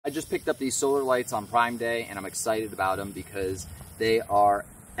just picked up these solar lights on Prime Day and I'm excited about them because they are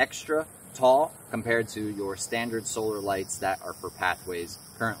extra tall compared to your standard solar lights that are for pathways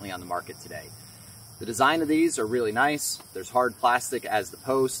currently on the market today. The design of these are really nice. There's hard plastic as the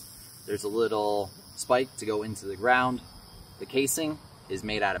post. There's a little spike to go into the ground. The casing is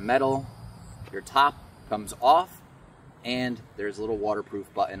made out of metal. Your top comes off and there's a little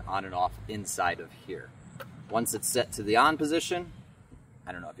waterproof button on and off inside of here. Once it's set to the on position,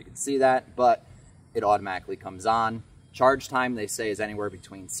 I don't know if you can see that, but it automatically comes on. Charge time, they say, is anywhere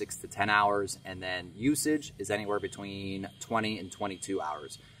between 6 to 10 hours, and then usage is anywhere between 20 and 22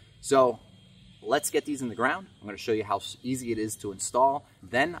 hours. So let's get these in the ground. I'm going to show you how easy it is to install.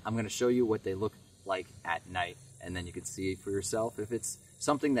 Then I'm going to show you what they look like at night, and then you can see for yourself if it's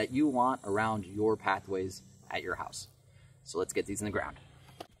something that you want around your pathways at your house. So let's get these in the ground.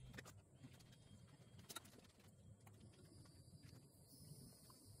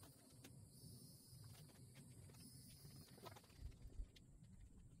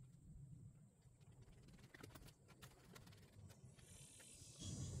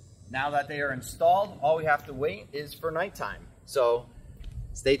 Now that they are installed, all we have to wait is for nighttime. So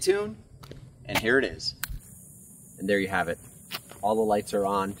stay tuned, and here it is. And there you have it. All the lights are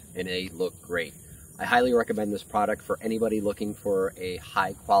on and they look great. I highly recommend this product for anybody looking for a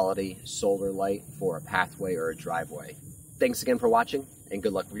high quality solar light for a pathway or a driveway. Thanks again for watching and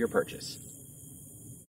good luck with your purchase.